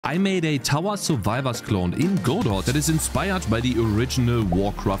I made a Tower Survivors clone in Godot that is inspired by the original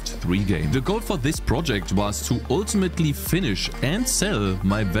Warcraft 3 game. The goal for this project was to ultimately finish and sell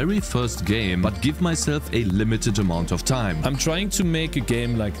my very first game, but give myself a limited amount of time. I'm trying to make a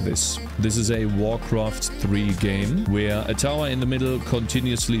game like this. This is a Warcraft 3 game where a tower in the middle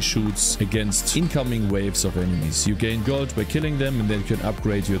continuously shoots against incoming waves of enemies. You gain gold by killing them and then you can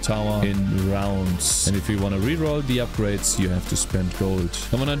upgrade your tower in rounds. And if you want to reroll the upgrades, you have to spend gold.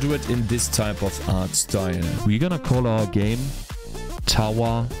 I'm gonna do it in this type of art style. We're gonna call our game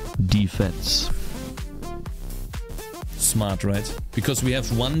Tower Defense. Smart, right? Because we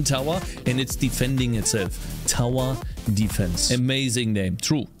have one tower and it's defending itself. Tower Defense. Amazing name.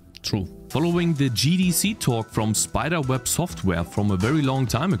 True. True. Following the GDC talk from Spiderweb Software from a very long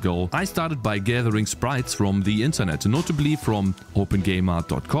time ago, I started by gathering sprites from the internet, notably from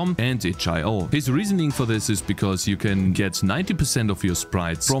opengameart.com and itch.io. His reasoning for this is because you can get 90% of your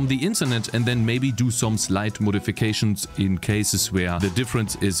sprites from the internet and then maybe do some slight modifications in cases where the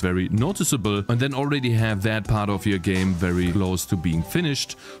difference is very noticeable, and then already have that part of your game very close to being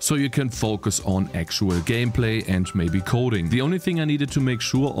finished, so you can focus on actual gameplay and maybe coding. The only thing I needed to make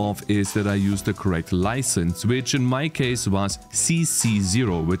sure of is that I used the correct license, which in my case was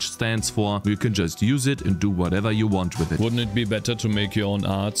CC0, which stands for you can just use it and do whatever you want with it. Wouldn't it be better to make your own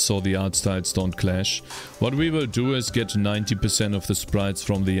art so the art styles don't clash? What we will do is get 90% of the sprites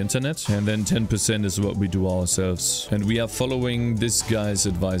from the internet, and then 10% is what we do ourselves. And we are following this guy's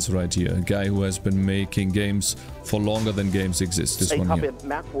advice right here, a guy who has been making games for longer than games exist. This one here.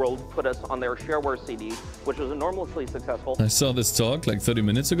 Macworld put us on their shareware CD, which was enormously successful. I saw this talk like 30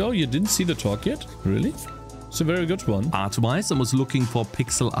 minutes ago. You didn't see the talk yet? Really? It's a very good one. Art-wise, I was looking for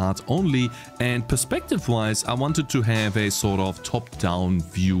pixel art only, and perspective-wise, I wanted to have a sort of top-down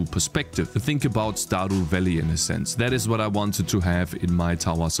view perspective. Think about Stardew Valley in a sense. That is what I wanted to have in my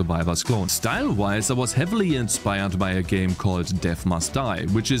Tower Survivors clone. Style-wise, I was heavily inspired by a game called Death Must Die,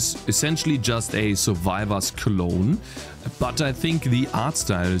 which is essentially just a Survivors clone. But I think the art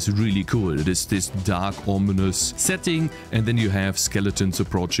style is really cool. It is this dark, ominous setting, and then you have skeletons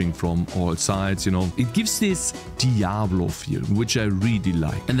approaching from all sides, you know. It gives this Diablo feel, which I really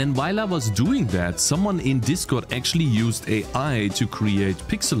like. And then while I was doing that, someone in Discord actually used AI to create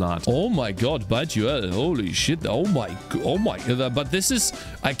pixel art. Oh my god, BiteUL, holy shit, oh my, but this is,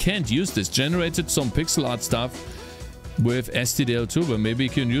 I can't use this. Generated some pixel art stuff with STDL2, but maybe you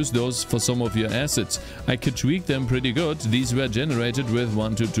can use those for some of your assets. I could tweak them pretty good. These were generated with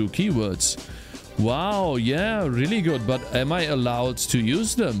 1 to 2 keywords. Wow, yeah, really good, but am I allowed to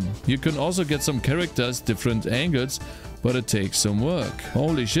use them? You can also get some characters, different angles, but it takes some work.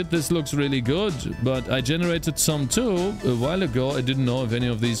 Holy shit, this looks really good, but I generated some too a while ago. I didn't know if any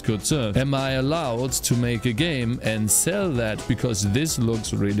of these could serve. Am I allowed to make a game and sell that because this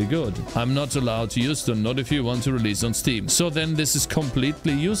looks really good? I'm not allowed to use them, not if you want to release on Steam. So then this is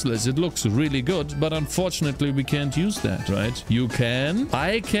completely useless. It looks really good, but unfortunately we can't use that, right? You can.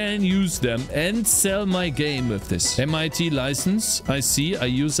 I can use them and sell my game with this. MIT license, I see, I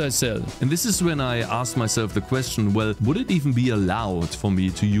use, I sell. And this is when I asked myself the question, well, would it even be allowed for me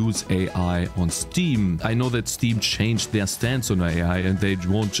to use AI on Steam? I know that Steam changed their stance on AI and they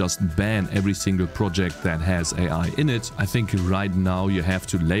won't just ban every single project that has AI in it. I think right now you have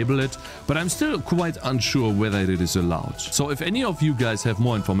to label it, but I'm still quite unsure whether it is allowed. So if any of you guys have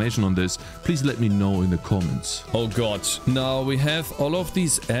more information on this, please let me know in the comments. Oh god. Now we have all of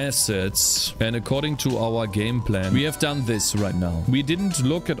these assets, and according to our game plan, we have done this right now. We didn't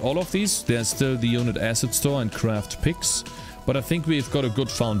look at all of these. There's still the unit asset store and craft picks. But I think we've got a good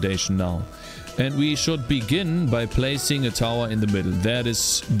foundation now. And we should begin by placing a tower in the middle. That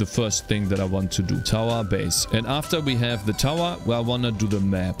is the first thing that I want to do. Tower base. And after we have the tower, I want to do the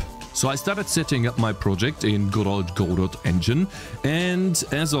map. So I started setting up my project in good old Godot engine, and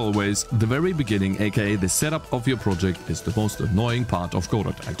as always, the very beginning, aka the setup of your project, is the most annoying part of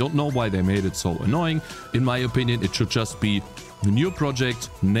Godot. I don't know why they made it so annoying. In my opinion, it should just be the new project,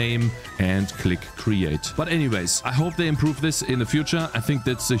 name, and click create. But anyways, I hope they improve this in the future. I think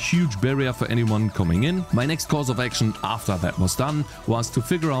that's a huge barrier for anyone coming in. My next course of action after that was done was to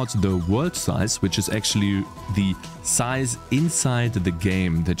figure out the world size, which is actually the size inside the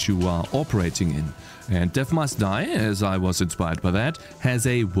game that you are operating in. And Death Must Die, as I was inspired by that, has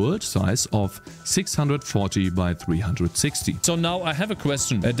a world size of 640 by 360. So now I have a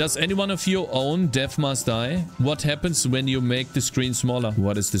question. Does any one of you own Death Must Die? What happens when you make the screen smaller?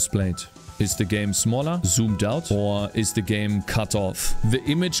 What is displayed? Is the game smaller, zoomed out, or is the game cut off? The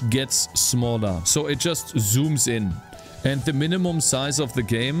image gets smaller, so it just zooms in. And the minimum size of the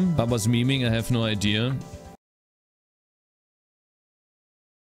game, I was memeing, I have no idea.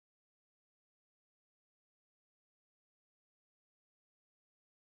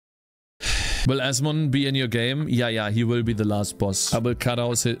 Will Asmon be in your game? Yeah, he will be the last boss. I will cut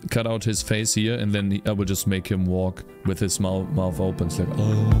out his face here, and then I will just make him walk with his mouth open. It's like,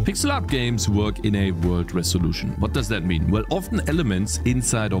 oh. Pixel art games work in a world resolution. What does that mean? Well, often elements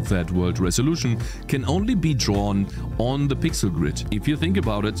inside of that world resolution can only be drawn on the pixel grid. If you think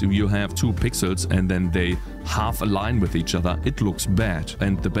about it, you have two pixels and then they half align with each other, it looks bad.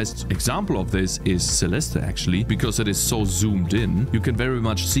 And the best example of this is Celeste, actually, because it is so zoomed in. You can very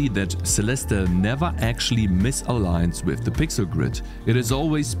much see that Celeste never actually misaligns with the pixel grid. It is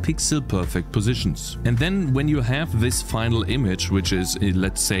always pixel perfect positions. And then when you have this final image, which is,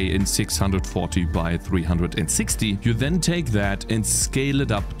 let's say, in 640 by 360, you then take that and scale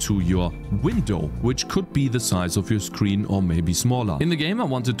it up to your window, which could be the size of your screen or maybe smaller. In the game, I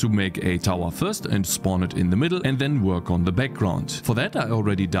wanted to make a tower first and spawn it in the middle and then work on the background. For that, I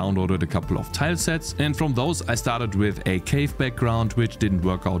already downloaded a couple of tile sets, and from those I started with a cave background, which didn't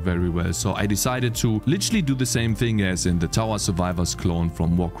work out very well. So I decided to literally do the same thing as in the Tower Survivors clone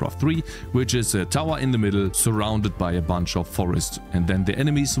from Warcraft 3, which is a tower in the middle surrounded by a bunch of forest, and then the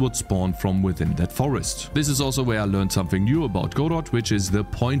enemies would spawn from within that forest. This is also where I learned something new about Godot, which is the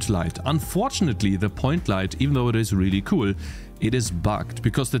point light. Unfortunately, the point light, even though it is really cool, it is bugged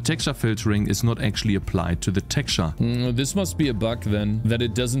because the texture filtering is not actually applied to the texture. This must be a bug then, that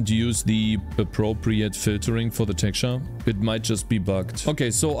it doesn't use the appropriate filtering for the texture. It might just be bugged. Okay,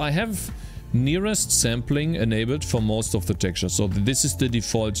 so I have nearest sampling enabled for most of the texture. So this is the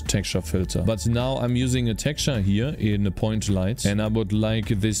default texture filter. But now I'm using a texture here in a point light, and I would like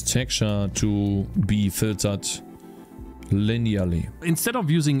this texture to be filtered linearly. Instead of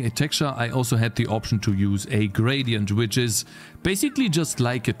using a texture, I also had the option to use a gradient, which is basically just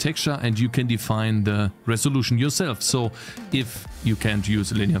like a texture, and you can define the resolution yourself. So if you can't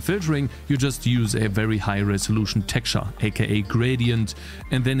use linear filtering, you just use a very high resolution texture, aka gradient,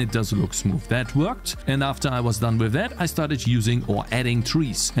 and then it does look smooth. That worked. And after I was done with that, I started using or adding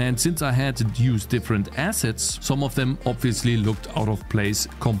trees. And since I had to use different assets, some of them obviously looked out of place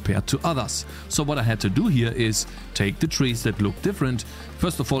compared to others. So what I had to do here is take the trees that look different.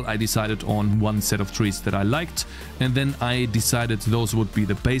 First of all, I decided on one set of trees that I liked, and then I decided those would be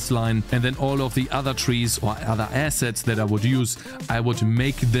the baseline, and then all of the other trees or other assets that I would use, I would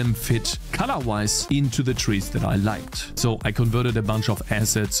make them fit color-wise into the trees that I liked. So I converted a bunch of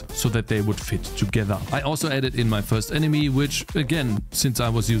assets so that they would fit together. I also added in my first enemy, which again, since I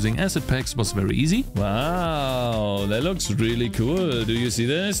was using asset packs, was very easy. Wow, that looks really cool. Do you see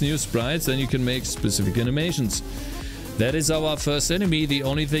this? New sprites, and you can make specific animations. That is our first enemy. The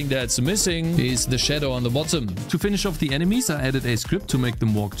only thing that's missing is the shadow on the bottom. To finish off the enemies, I added a script to make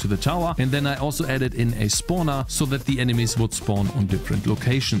them walk to the tower, and then I also added in a spawner so that the enemies would spawn on different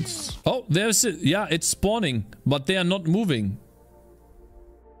locations. Oh, there's it. Yeah, it's spawning, but they are not moving.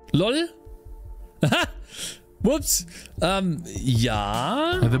 LOL? Whoops.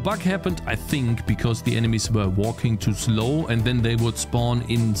 Yeah. The bug happened, I think, because the enemies were walking too slow, and then they would spawn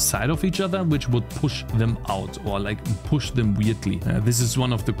inside of each other, which would push them out or like push them weirdly. This is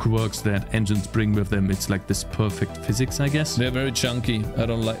one of the quirks that engines bring with them. It's like this perfect physics, I guess. They're very chunky. I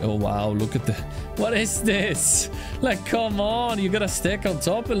don't like... Oh, wow. Look at that. What is this? Like, come on. You gotta stack on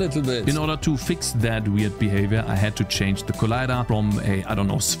top a little bit. In order to fix that weird behavior, I had to change the collider from a, I don't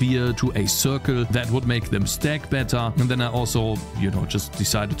know, sphere to a circle. That would make them stack better. And then I also, just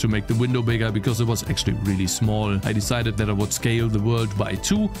decided to make the window bigger because it was actually really small. I decided that I would scale the world by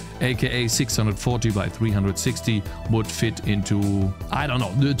 2, aka 640 by 360 would fit into, I don't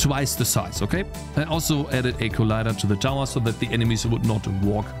know, twice the size, okay? I also added a collider to the tower so that the enemies would not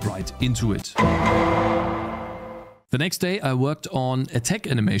walk right into it. The next day I worked on attack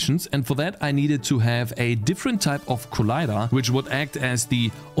animations, and for that I needed to have a different type of collider which would act as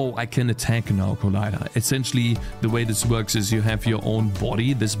the "oh, I can attack now" collider. Essentially the way this works is you have your own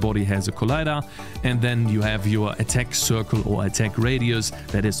body, this body has a collider, and then you have your attack circle or attack radius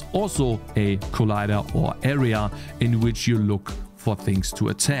that is also a collider or area in which you look for things to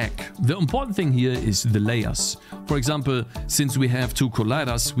attack. The important thing here is the layers. For example, since we have two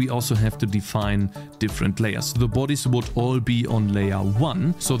colliders, we also have to define different layers. The bodies would all be on layer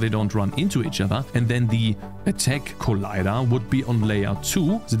 1, so they don't run into each other, and then the attack collider would be on layer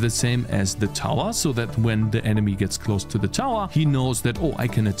 2, the same as the tower, so that when the enemy gets close to the tower, he knows that, oh, I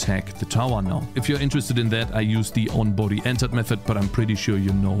can attack the tower now. If you're interested in that, I use the on-body entered method, but I'm pretty sure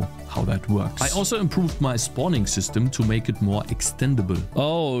you know how that works. I also improved my spawning system to make it more extendable.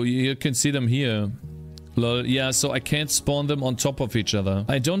 Oh, you can see them here. Lol, yeah, so I can't spawn them on top of each other.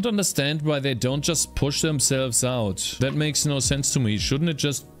 I don't understand why they don't just push themselves out. That makes no sense to me. Shouldn't it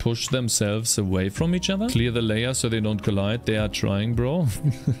just push themselves away from each other? Clear the layer so they don't collide. They are trying, bro.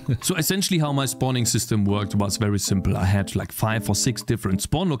 So essentially how my spawning system worked was very simple. I had like 5 or 6 different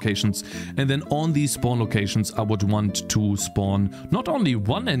spawn locations, and then on these spawn locations I would want to spawn not only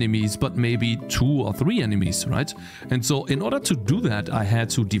 1 enemies but maybe 2 or 3 enemies, right? And so in order to do that I had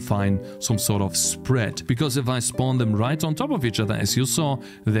to define some sort of spread, because if I spawn them right on top of each other, as you saw,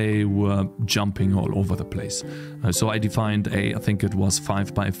 they were jumping all over the place. So I defined I think it was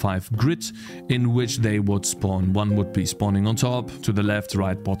 5x5 grid in which they would spawn. One would be spawning on top, to the left,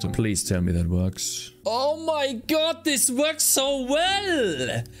 right, bottom. Please tell me that works. Oh my god, this works so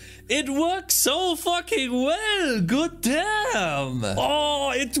well! It works so fucking well! Good damn!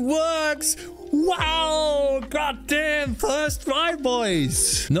 Oh, it works! Wow! God damn! First try,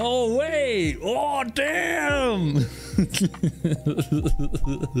 boys! No way! Oh, damn!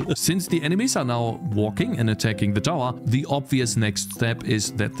 Since the enemies are now walking and attacking the tower, the obvious next step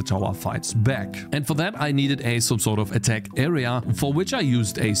is that the tower fights back. And for that I needed some sort of attack area, for which I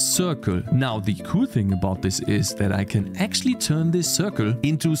used a circle. Now the cool thing about this is that I can actually turn this circle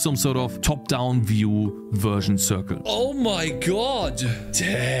into some sort of top-down view version circle. Oh my god!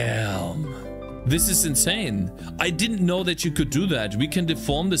 Damn! This is insane. I didn't know that you could do that. We can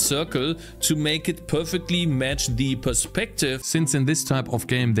deform the circle to make it perfectly match the perspective. Since in this type of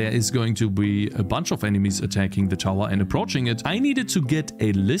game there is going to be a bunch of enemies attacking the tower and approaching it, I needed to get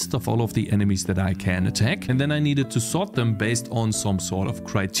a list of all of the enemies that I can attack, and then I needed to sort them based on some sort of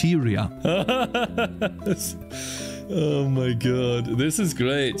criteria. Oh my god, this is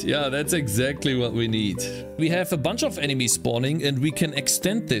great. Yeah, that's exactly what we need. We have a bunch of enemies spawning and we can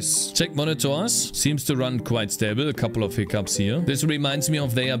extend this. Check monitors. Seems to run quite stable. A couple of hiccups here. This reminds me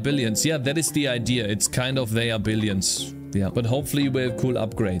of They Are Billions. Yeah, that is the idea. It's kind of They Are Billions. Yeah, but hopefully we have cool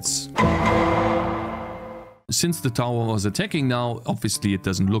upgrades. Since the tower was attacking now, obviously it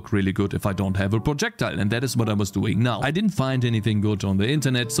doesn't look really good if I don't have a projectile, and that is what I was doing now. I didn't find anything good on the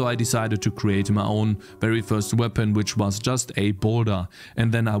internet, so I decided to create my own very first weapon, which was just a boulder,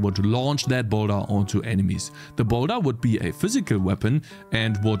 and then I would launch that boulder onto enemies. The boulder would be a physical weapon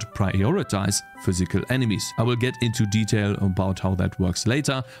and would prioritize physical enemies. I will get into detail about how that works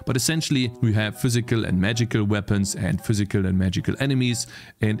later, but essentially we have physical and magical weapons and physical and magical enemies,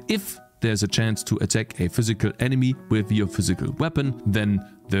 and if there's a chance to attack a physical enemy with your physical weapon, then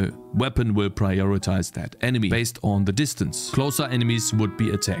the weapon will prioritize that enemy based on the distance. Closer enemies would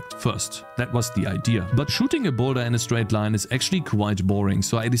be attacked first. That was the idea. But shooting a boulder in a straight line is actually quite boring,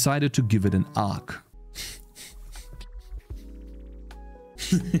 so I decided to give it an arc.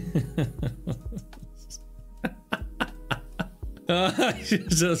 I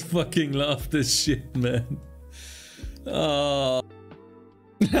just fucking love this shit, man. Oh.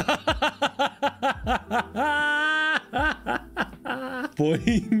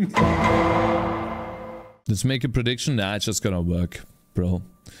 Boing. Let's make a prediction. Nah, it's just gonna work, bro.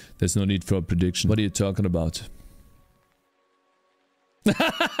 There's no need for a prediction. What are you talking about?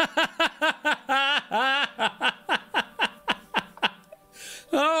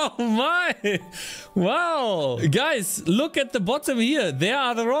 Oh my! Wow! Guys, look at the bottom here. There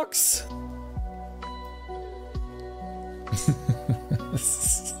are the rocks.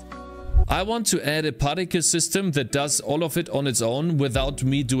 I want to add a particle system that does all of it on its own without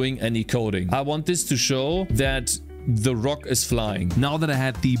me doing any coding. I want this to show that the rock is flying. Now that I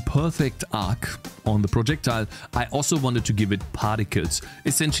had the perfect arc on the projectile, I also wanted to give it particles,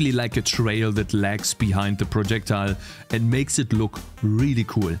 essentially like a trail that lags behind the projectile and makes it look really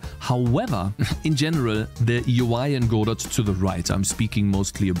cool. However, in general, the UI in Godot to the right, I'm speaking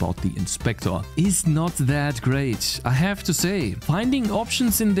mostly about the inspector, is not that great. I have to say, finding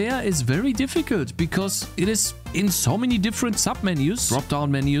options in there is very difficult because it is in so many different sub-menus, drop-down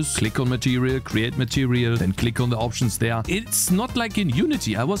menus, click on material, create material, then click on the options there. It's not like in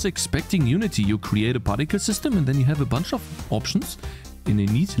Unity. I was expecting Unity. You create a particle system and then you have a bunch of options in a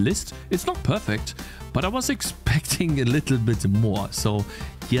neat list. It's not perfect, but I was expecting a little bit more. So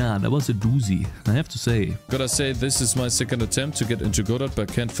yeah, that was a doozy, I have to say. Gotta say, this is my second attempt to get into Godot,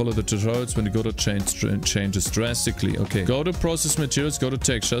 but can't follow the tutorials when the Godot changes drastically. Okay, go to process materials, go to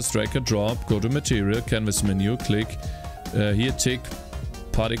textures, drag and drop, go to material, canvas menu, click. Here tick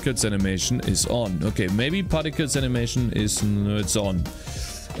particles animation is on. Okay, maybe particles animation is it's on.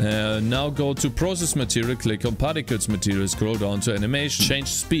 Now go to process material, click on particles material, scroll down to animation, change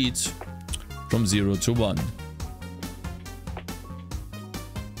speed from 0 to 1.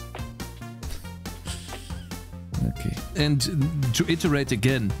 Okay. And to iterate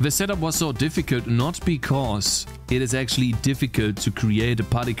again, the setup was so difficult not because it is actually difficult to create a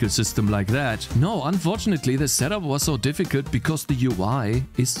particle system like that. No, unfortunately, the setup was so difficult because the UI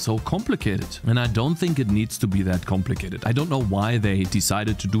is so complicated. And I don't think it needs to be that complicated. I don't know why they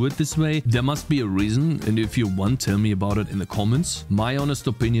decided to do it this way. There must be a reason, and if you want, tell me about it in the comments. My honest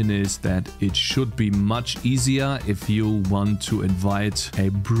opinion is that it should be much easier if you want to invite a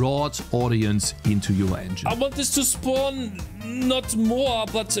broad audience into your engine. I want this to spawn not more,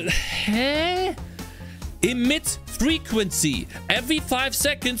 but... Emit frequency. Every 5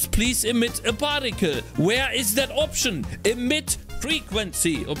 seconds, please emit a particle. Where is that option? Emit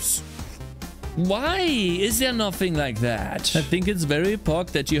frequency. Oops. Why is there nothing like that? I think it's very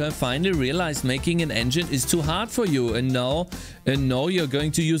epoch that you have finally realized making an engine is too hard for you. And now you're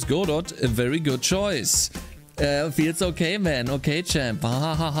going to use Godot. A very good choice. Feels okay, man. Okay, champ.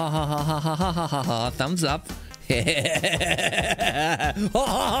 Thumbs up.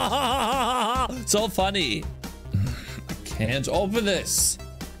 So funny. I can't open this.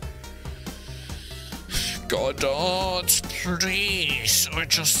 Godot, please. I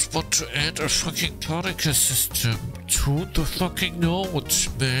just want to add a fucking particle system to the fucking node,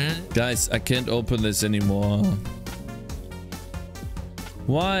 man. Guys, I can't open this anymore.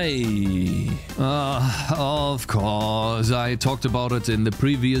 Why? Of course, I talked about it in the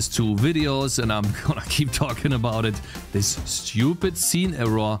previous 2 videos and I'm gonna keep talking about it. This stupid scene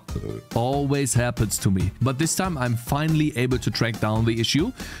error always happens to me. But this time I'm finally able to track down the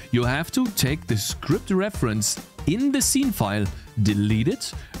issue. You have to take the script reference in the scene file, delete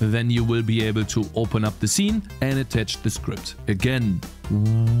it, then you will be able to open up the scene and attach the script. Again,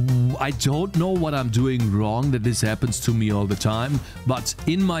 I don't know what I'm doing wrong that this happens to me all the time, but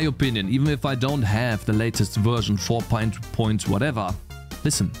in my opinion, even if I don't have the latest version 4 point whatever,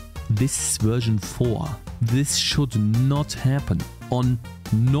 listen, this is version 4. This should not happen on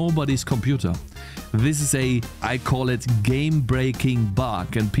nobody's computer. This is I call it game-breaking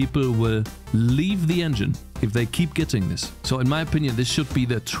bug, and people will leave the engine if they keep getting this. So in my opinion, this should be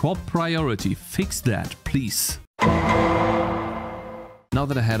the top priority. Fix that, please. Now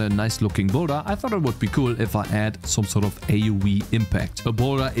that I had a nice looking boulder, I thought it would be cool if I add some sort of AoE impact. A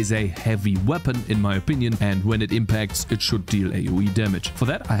boulder is a heavy weapon in my opinion, and when it impacts, it should deal AoE damage. For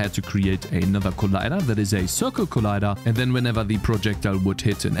that, I had to create another collider that is a circle collider, and then whenever the projectile would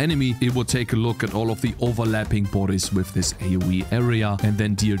hit an enemy, it would take a look at all of the overlapping bodies with this AoE area and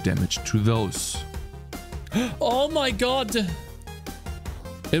then deal damage to those. Oh my god!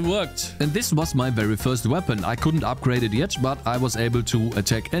 It worked. And this was my very first weapon. I couldn't upgrade it yet, but I was able to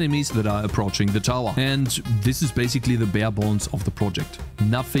attack enemies that are approaching the tower. And this is basically the bare bones of the project.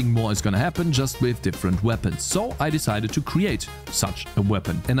 Nothing more is gonna happen, just with different weapons. So I decided to create such a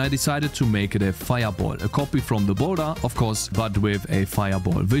weapon. And I decided to make it a fireball. A copy from the boulder, of course, but with a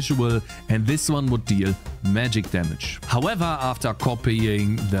fireball visual. And this one would deal magic damage. However, after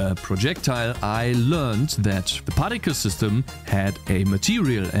copying the projectile, I learned that the particle system had a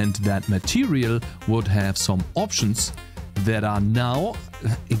material, and that material would have some options that are now,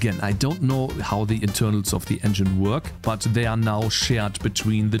 again, I don't know how the internals of the engine work, but they are now shared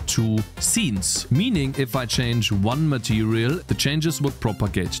between the 2 scenes. Meaning, if I change one material, the changes would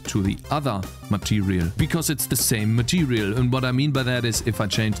propagate to the other material because it's the same material. And what I mean by that is, if I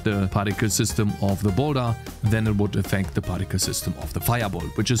change the particle system of the boulder, then it would affect the particle system of the fireball,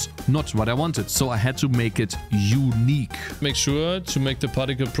 which is not what I wanted. So I had to make it unique. Make sure to make the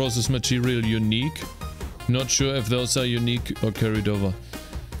particle process material unique. Not sure if those are unique or carried over.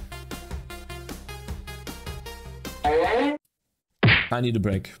 I need a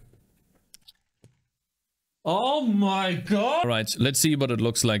break. Oh my god! Alright, let's see what it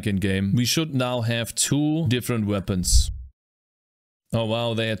looks like in game. We should now have 2 different weapons. Oh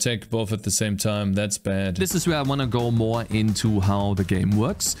wow, they attack both at the same time. That's bad. This is where I want to go more into how the game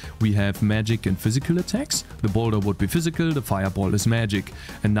works. We have magic and physical attacks. The boulder would be physical, the fireball is magic.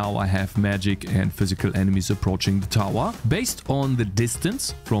 And now I have magic and physical enemies approaching the tower. Based on the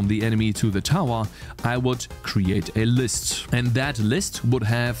distance from the enemy to the tower, I would create a list. And that list would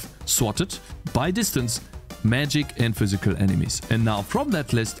have sorted by distance magic and physical enemies. And now from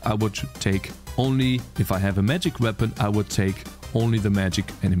that list, I would take only, if I have a magic weapon, I would take only the magic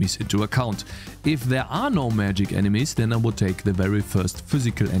enemies into account. If there are no magic enemies, then I would take the very first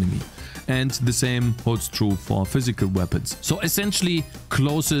physical enemy. And the same holds true for physical weapons. So essentially,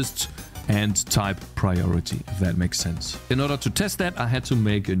 closest and type priority, if that makes sense. In order to test that, I had to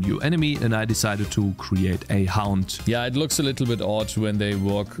make a new enemy, and I decided to create a hound. Yeah, it looks a little bit odd when they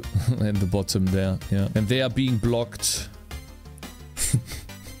walk at the bottom there. Yeah, and they are being blocked.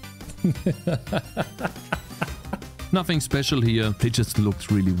 Nothing special here, they just looked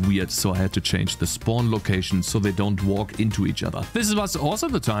really weird, so I had to change the spawn location so they don't walk into each other. This was also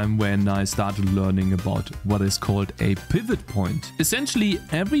the time when I started learning about what is called a pivot point. Essentially,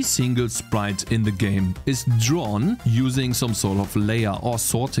 every single sprite in the game is drawn using some sort of layer or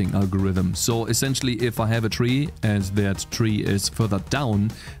sorting algorithm. So essentially, if I have a tree and that tree is further down,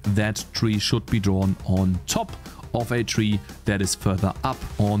 that tree should be drawn on top of a tree that is further up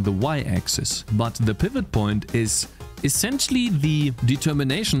on the y-axis. But the pivot point is essentially the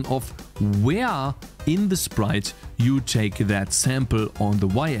determination of where in the sprite you take that sample on the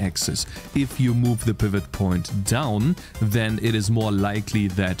y-axis. If you move the pivot point down, then it is more likely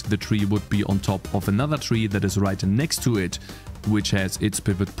that the tree would be on top of another tree that is right next to it, which has its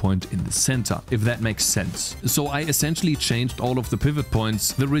pivot point in the center, if that makes sense. So I essentially changed all of the pivot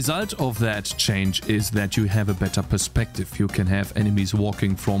points. The result of that change is that you have a better perspective. You can have enemies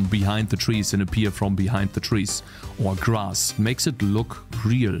walking from behind the trees and appear from behind the trees, or grass. Makes it look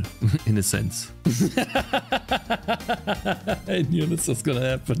real, in a sense. I knew this was gonna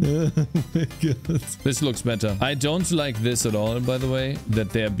happen. Oh my God. This looks better. I don't like this at all, by the way,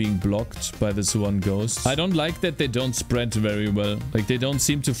 that they're being blocked by this one ghost. I don't like that they don't spread very well. Like, they don't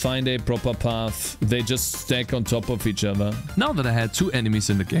seem to find a proper path. They just stack on top of each other. Now that I had 2 enemies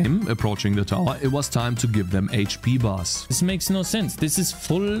in the game approaching the tower, it was time to give them HP bars. This makes no sense. This is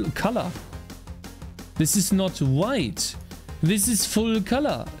full color. This is not white. This is full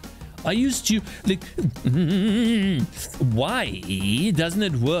color. I used to, like, why doesn't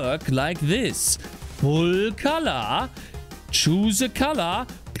it work like this? Full color, choose a color,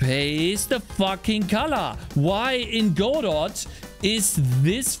 paste the fucking color. Why in Godot is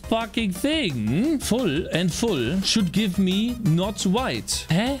this fucking thing full and full should give me not white?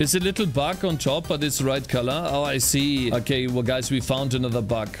 Huh? There's a little bug on top, but it's right color. Oh, I see. Okay, well, guys, we found another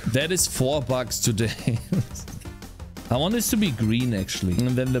bug. That is 4 bugs today. I want this to be green, actually. And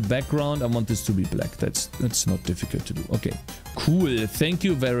then the background, I want this to be black. That's not difficult to do. Okay, cool. Thank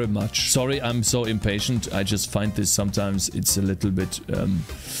you very much. Sorry, I'm so impatient. I just find this sometimes it's a little bit...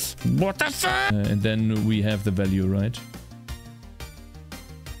 what the fuck? And then we have the value, right?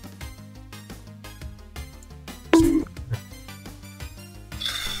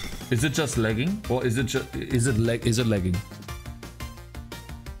 Is it just lagging? Or is it just... Is it lagging?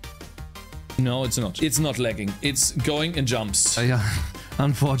 No, it's not. It's not lagging. It's going in jumps. Yeah,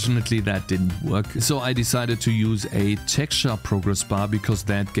 unfortunately that didn't work. So I decided to use a texture progress bar because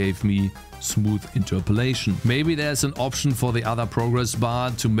that gave me smooth interpolation. Maybe there's an option for the other progress bar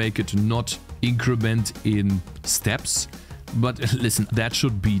to make it not increment in steps. But listen, that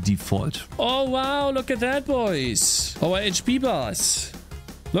should be default. Oh wow, look at that, boys. Our HP bars.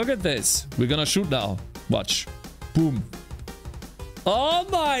 Look at this. We're gonna shoot now. Watch. Boom. Oh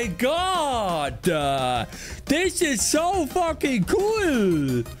my god! This is so fucking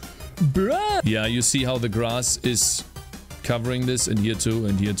cool! Bruh! Yeah, you see how the grass is covering this, and here too,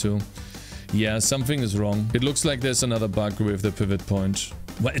 and here too. Yeah, something is wrong. It looks like there's another bug with the pivot point.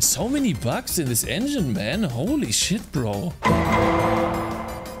 Well, it's so many bugs in this engine, man. Holy shit, bro.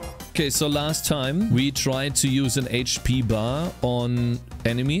 Okay, so last time we tried to use an HP bar on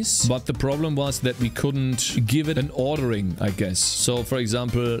enemies, but the problem was that we couldn't give it an ordering, I guess. So, for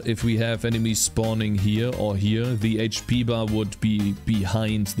example, if we have enemies spawning here or here, the HP bar would be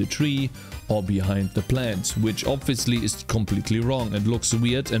behind the tree or behind the plant, which obviously is completely wrong and looks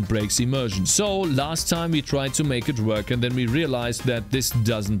weird and breaks immersion. So, last time we tried to make it work, and then we realized that this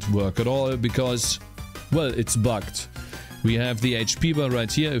doesn't work at all because, well, it's bugged. We have the HP bar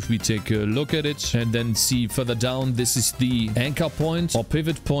right here. If we take a look at it and then see further down, this is the anchor point or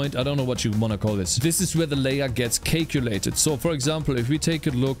pivot point. I don't know what you want to call this. This is where the layer gets calculated. So for example, if we take a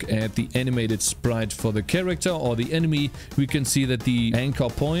look at the animated sprite for the character or the enemy, we can see that the anchor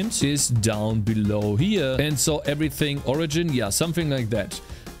point is down below here. And so everything origin, yeah, something like that.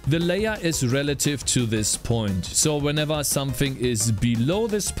 The layer is relative to this point. So whenever something is below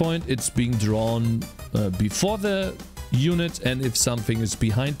this point, it's being drawn before the unit, and if something is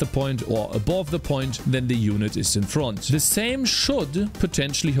behind the point or above the point, then the unit is in front. The same should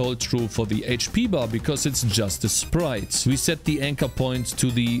potentially hold true for the HP bar because it's just a sprite. We set the anchor point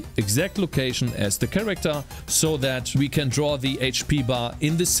to the exact location as the character so that we can draw the HP bar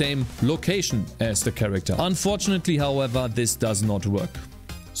in the same location as the character. Unfortunately, however, this does not work.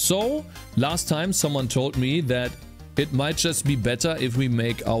 So, last time someone told me that it might just be better if we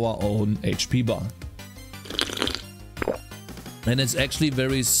make our own HP bar. And it's actually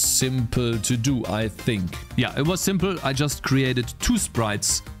very simple to do, I think. Yeah, it was simple. I just created 2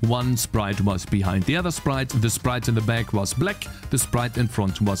 sprites. One sprite was behind the other sprite. The sprite in the back was black. The sprite in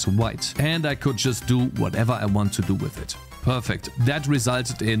front was white. And I could just do whatever I want to do with it. Perfect. That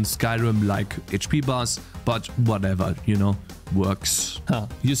resulted in Skyrim-like HP bars, but whatever, you know, works. Huh.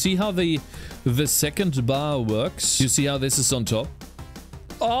 You see how the second bar works? You see how this is on top?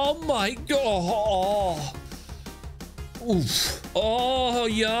 Oh my god! Oh. Oof. Oh,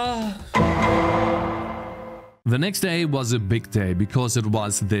 yeah. The next day was a big day because it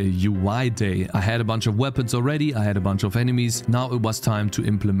was the UI day. I had a bunch of weapons already, I had a bunch of enemies. Now it was time to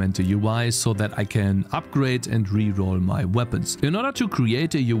implement a UI so that I can upgrade and reroll my weapons. In order to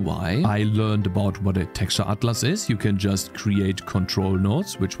create a UI, I learned about what a texture atlas is. You can just create control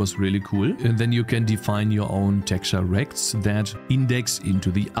nodes, which was really cool. And then you can define your own texture rects that index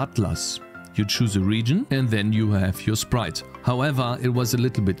into the atlas. You choose a region and then you have your sprite. However, it was a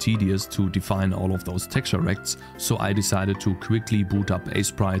little bit tedious to define all of those texture rects, so I decided to quickly boot up a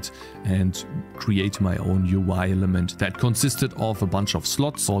sprite and create my own UI element that consisted of a bunch of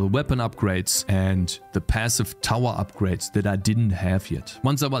slots for the weapon upgrades and the passive tower upgrades that I didn't have yet.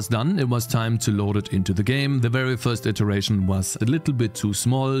 Once I was done, it was time to load it into the game. The very first iteration was a little bit too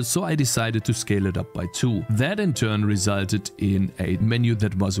small, so I decided to scale it up by 2. That in turn resulted in a menu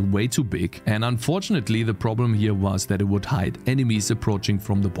that was way too big, and unfortunately the problem here was that it would hide enemies approaching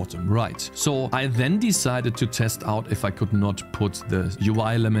from the bottom right. So I then decided to test out if I could not put the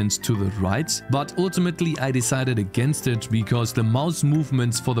UI elements to the right, but ultimately I decided against it because the mouse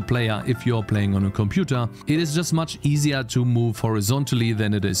movements for the player, if you're playing on a computer, it is just much easier to move horizontally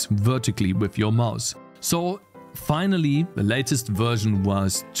than it is vertically with your mouse. So finally, the latest version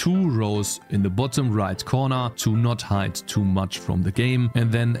was 2 rows in the bottom right corner to not hide too much from the game,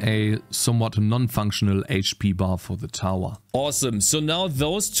 and then a somewhat non-functional HP bar for the tower. Awesome. So now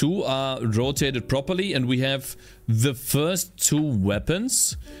those 2 are rotated properly and we have the first 2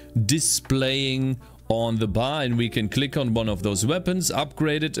 weapons displaying on the bar, and we can click on one of those weapons,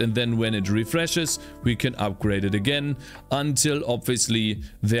 upgrade it, and then when it refreshes we can upgrade it again until obviously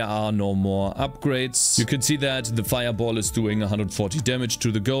there are no more upgrades. You can see that the fireball is doing 140 damage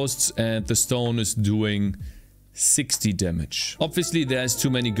to the ghosts and the stone is doing 60 damage. Obviously there's too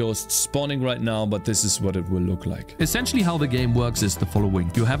many ghosts spawning right now, but this is what it will look like. Essentially how the game works is the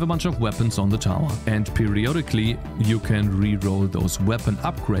following. You have a bunch of weapons on the tower and periodically you can re-roll those weapon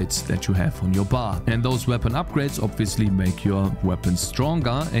upgrades that you have on your bar. And those weapon upgrades obviously make your weapons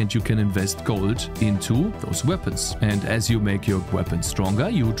stronger and you can invest gold into those weapons. And as you make your weapons stronger,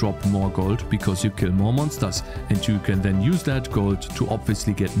 you drop more gold because you kill more monsters. And you can then use that gold to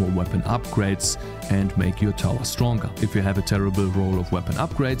obviously get more weapon upgrades and make your tower stronger. If you have a terrible roll of weapon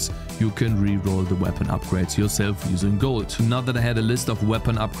upgrades, you can re-roll the weapon upgrades yourself using gold. Now that I had a list of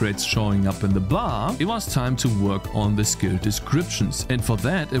weapon upgrades showing up in the bar, it was time to work on the skill descriptions. And for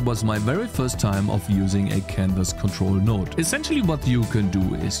that, it was my very first time of using a canvas control node. Essentially what you can do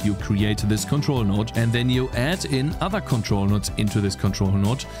is you create this control node and then you add in other control nodes into this control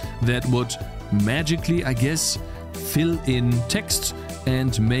node that would magically, I guess, fill in text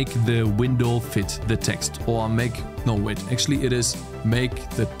and make the window fit the text, or make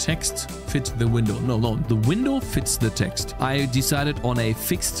the text fit the window. No, the window fits the text. I decided on a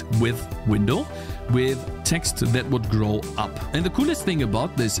fixed width window with text that would grow up. And the coolest thing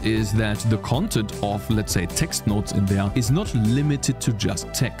about this is that the content of, let's say, text nodes in there is not limited to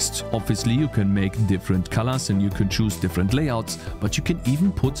just text. Obviously, you can make different colors and you can choose different layouts, but you can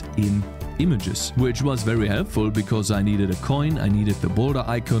even put in images, which was very helpful because I needed a coin, I needed the boulder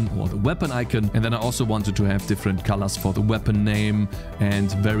icon or the weapon icon, and then I also wanted to have different colors for the weapon name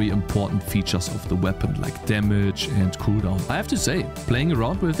and very important features of the weapon like damage and cooldown. I have to say, playing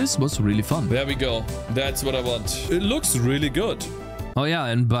around with this was really fun. There we go. That's what I want. It looks really good. Oh yeah,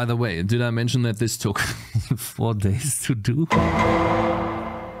 and by the way, did I mention that this took 4 days to do?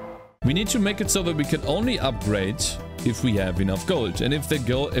 We need to make it so that we can only upgrade if we have enough gold. And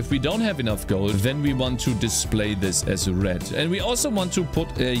if we don't have enough gold, then we want to display this as a red. And we also want to put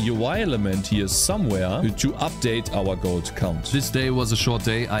a UI element here somewhere to update our gold count. This day was a short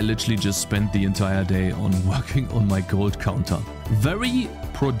day. I literally just spent the entire day on working on my gold counter. Very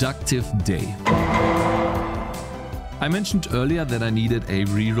productive day. I mentioned earlier that I needed a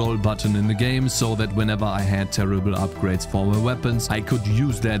reroll button in the game so that whenever I had terrible upgrades for my weapons, I could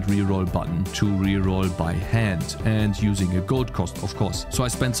use that reroll button to reroll by hand and using a gold cost, of course. So I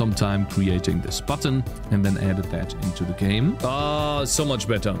spent some time creating this button and then added that into the game. Ah, so much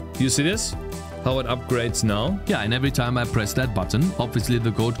better. You see this? how it upgrades now? Yeah, and every time I press that button, obviously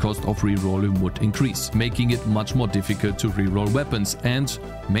the gold cost of rerolling would increase, making it much more difficult to reroll weapons, and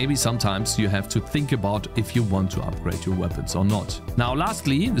maybe sometimes you have to think about if you want to upgrade your weapons or not. Now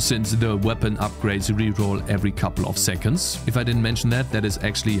lastly, since the weapon upgrades reroll every couple of seconds, if I didn't mention that, that is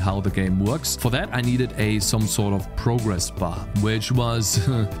actually how the game works. For that I needed some sort of progress bar, which was,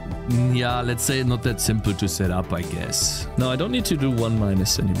 yeah, let's say not that simple to set up, I guess. No, I don't need to do 1-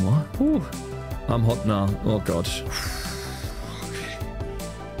 anymore. Ooh. I'm hot now. Oh god.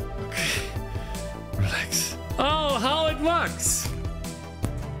 Okay. Relax. Oh, how it works!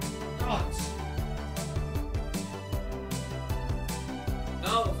 God.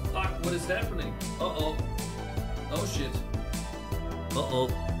 Oh, fuck, what is happening? Uh-oh. Oh, shit. Uh-oh.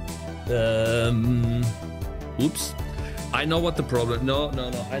 Oops. I know what the problem... No.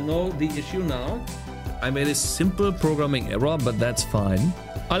 I know the issue now. I made a simple programming error, but that's fine.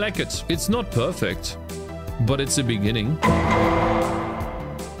 I like it. It's not perfect, but it's a beginning.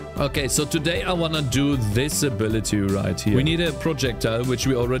 Okay, so today I want to do this ability right here. We need a projectile, which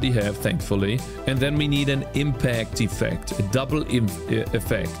we already have, thankfully. And then we need an impact effect, a double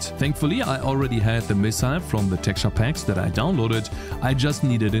effect. Thankfully, I already had the missile from the texture packs that I downloaded. I just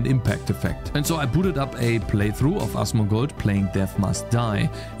needed an impact effect. And so I booted up a playthrough of Asmongold playing Death Must Die.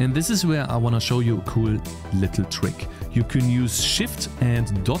 And this is where I want to show you a cool little trick. You can use Shift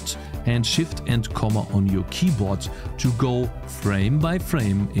and Dot and Shift and Comma on your keyboard to go frame by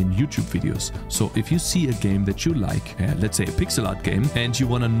frame in YouTube videos. So if you see a game that you like, let's say a pixel art game, and you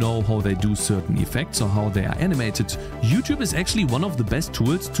want to know how they do certain effects or how they are animated, YouTube is actually one of the best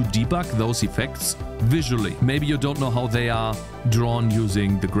tools to debug those effects visually. Maybe you don't know how they are drawn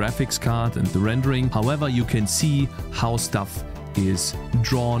using the graphics card and the rendering. However, you can see how stuff is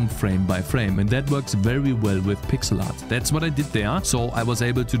drawn frame by frame, and that works very well with pixel art. That's what I did there, so I was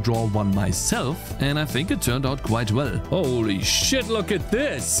able to draw one myself, and I think it turned out quite well. Holy shit, look at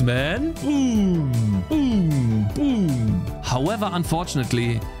this, man! Boom! Boom! Boom! However,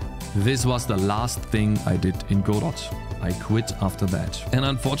 unfortunately, this was the last thing I did in Godot. I quit after that. And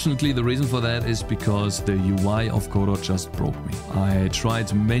unfortunately, the reason for that is because the UI of Godot just broke me. I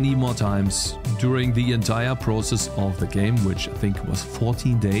tried many more times during the entire process of the game, which I think was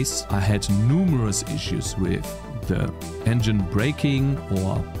 14 days. I had numerous issues with the engine breaking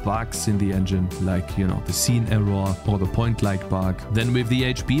or bugs in the engine, like, you know, the scene error or the point-like bug. Then with the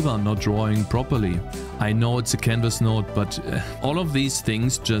HP bar not drawing properly. I know it's a canvas node, but all of these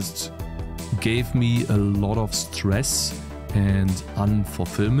things just gave me a lot of stress and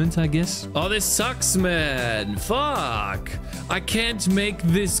unfulfillment, I guess. Oh, this sucks, man. Fuck. I can't make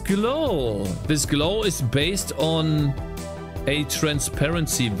this glow. This glow is based on a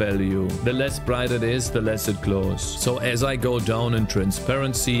transparency value. The less bright it is, the less it glows. So as I go down in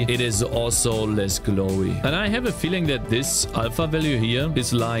transparency, it is also less glowy. And I have a feeling that this alpha value here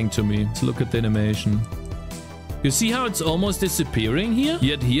is lying to me. Let's look at the animation. You see how it's almost disappearing here?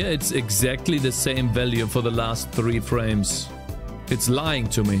 Yet here it's exactly the same value for the last 3 frames. It's lying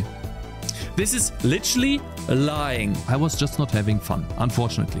to me. This is literally lying. I was just not having fun,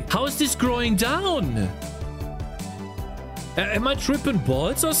 unfortunately. How is this growing down? Am I tripping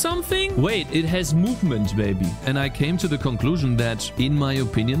balls or something? Wait, it has movement, baby. And I came to the conclusion that, in my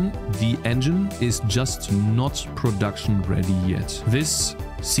opinion, the engine is just not production ready yet. This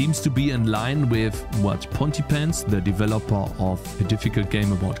seems to be in line with what Pontypants, the developer of a difficult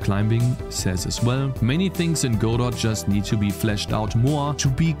game about climbing, says as well. Many things in Godot just need to be fleshed out more to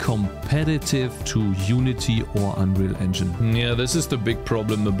be competitive to Unity or Unreal Engine. Yeah, this is the big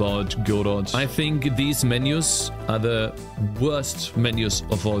problem about Godot. I think these menus are the worst menus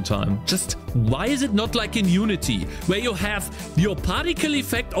of all time. Just why is it not like in Unity, where you have your particle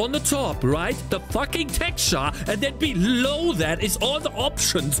effect on the top, right? The fucking texture, and then below that is all the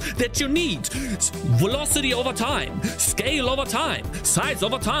options that you need. Velocity over time, scale over time, size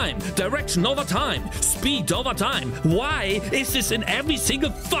over time, direction over time, speed over time. Why is this in every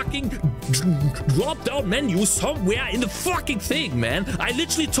single fucking drop-down menu somewhere in the fucking thing, man? I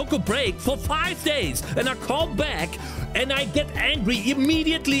literally took a break for 5 days and I come back and I get angry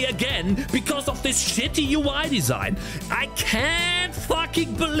immediately again because of this shitty UI design. I can't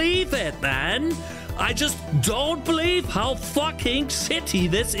fucking believe it, man. I just don't believe how fucking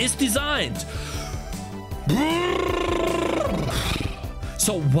shitty this is designed.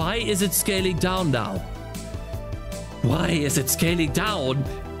 So why is it scaling down now? Why is it scaling down?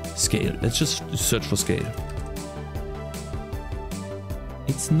 Scale. Let's just search for scale.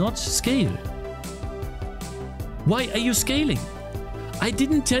 It's not scale. Why are you scaling? I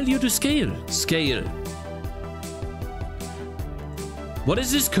didn't tell you to scale. Scale. What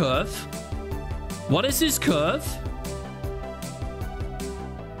is this curve? What is this curve?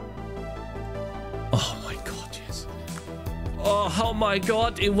 Oh my god, yes. Oh my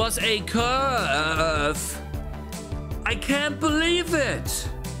god, it was a curve. I can't believe it.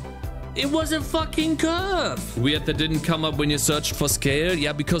 It was a fucking curve. Weird that didn't come up when you searched for scale.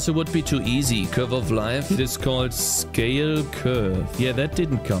 Yeah, because it would be too easy. Curve of life. It is called scale curve. Yeah, that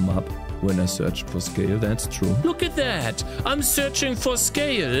didn't come up when I searched for scale. That's true. Look at that. I'm searching for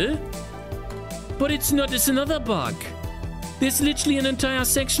scale. But it's not. It's another bug. There's literally an entire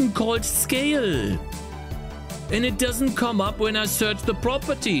section called scale. And it doesn't come up when I search the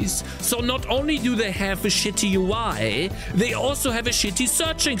properties. So not only do they have a shitty UI, they also have a shitty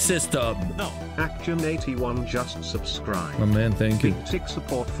searching system. No. Action81 just subscribed. Oh man, thank you. Big tick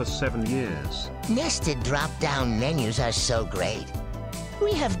support for 7 years. Nested drop-down menus are so great.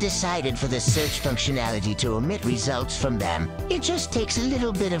 We have decided for the search functionality to omit results from them. It just takes a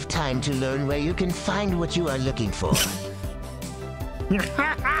little bit of time to learn where you can find what you are looking for.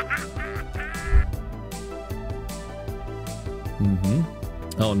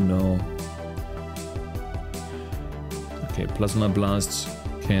 Oh no. Okay, Plasma Blast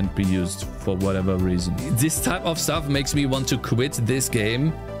can't be used for whatever reason. This type of stuff makes me want to quit this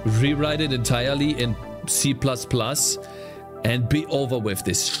game, rewrite it entirely in C++, and be over with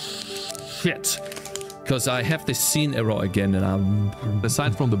this shit. Because I have this scene error again, and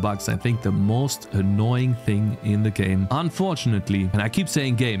Aside from the bugs, I think the most annoying thing in the game, unfortunately, and I keep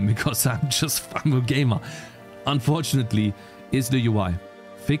saying game because I'm a gamer, unfortunately, is the UI.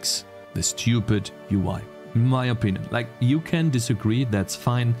 Fix the stupid UI, in my opinion. Like, you can disagree, that's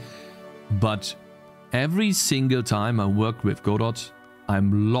fine, but every single time I work with Godot,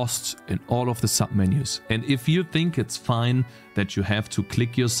 I'm lost in all of the submenus. And if you think it's fine that you have to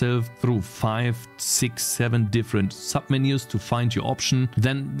click yourself through 5, 6, 7 different submenus to find your option,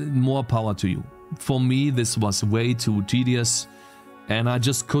 then more power to you. For me, this was way too tedious, and I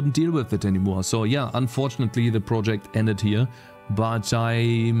just couldn't deal with it anymore. So yeah, unfortunately the project ended here, but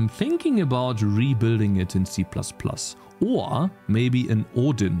I'm thinking about rebuilding it in C++, or maybe in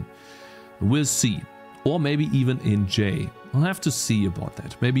Odin. We'll see. Or maybe even in J. I'll have to see about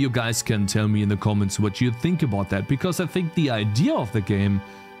that. Maybe you guys can tell me in the comments what you think about that, because I think the idea of the game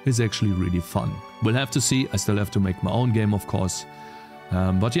is actually really fun. We'll have to see. I still have to make my own game, of course.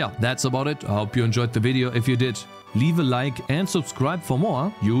 But yeah, that's about it. I hope you enjoyed the video. If you did, leave a like and subscribe for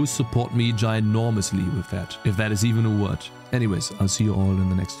more. You support me ginormously with that, if that is even a word. Anyways, I'll see you all in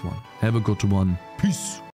the next one. Have a good one. Peace.